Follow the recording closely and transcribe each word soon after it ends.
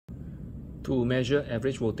To measure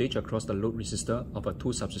average voltage across the load resistor of a 2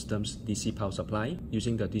 subsystems DC power supply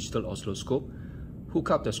using the digital oscilloscope, hook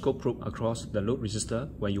up the scope probe across the load resistor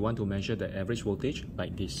where you want to measure the average voltage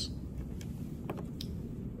like this.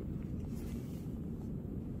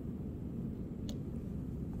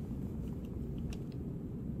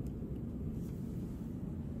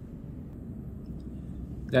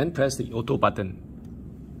 Then press the auto button.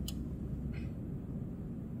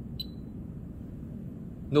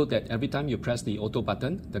 Note that every time you press the auto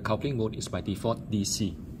button, the coupling mode is by default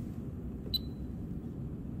DC.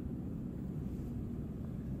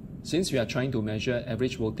 Since we are trying to measure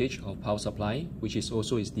average voltage of power supply, which is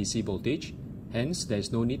also its DC voltage, hence there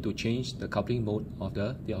is no need to change the coupling mode of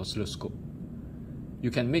the oscilloscope. You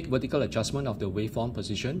can make vertical adjustment of the waveform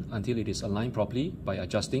position until it is aligned properly by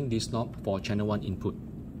adjusting this knob for channel 1 input.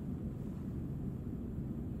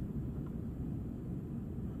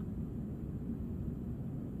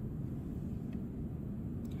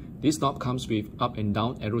 This knob comes with up and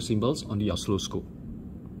down arrow symbols on the oscilloscope.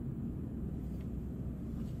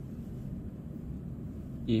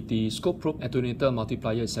 If the scope probe attenuator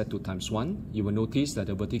multiplier is set to ×1, you will notice that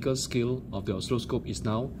the vertical scale of the oscilloscope is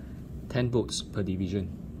now 10 volts per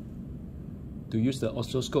division. To use the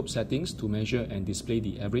oscilloscope settings to measure and display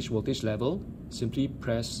the average voltage level, simply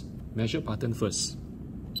press Measure button first,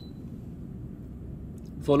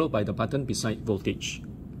 followed by the button beside Voltage,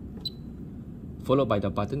 followed by the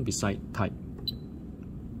button beside Type.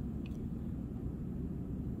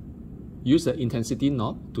 Use the intensity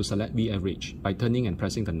knob to select V average by turning and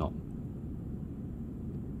pressing the knob.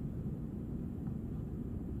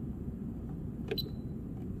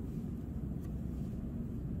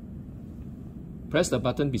 Press the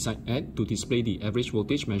button beside Add to display the average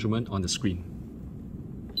voltage measurement on the screen.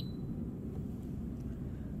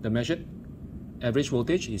 The measured average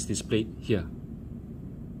voltage is displayed here.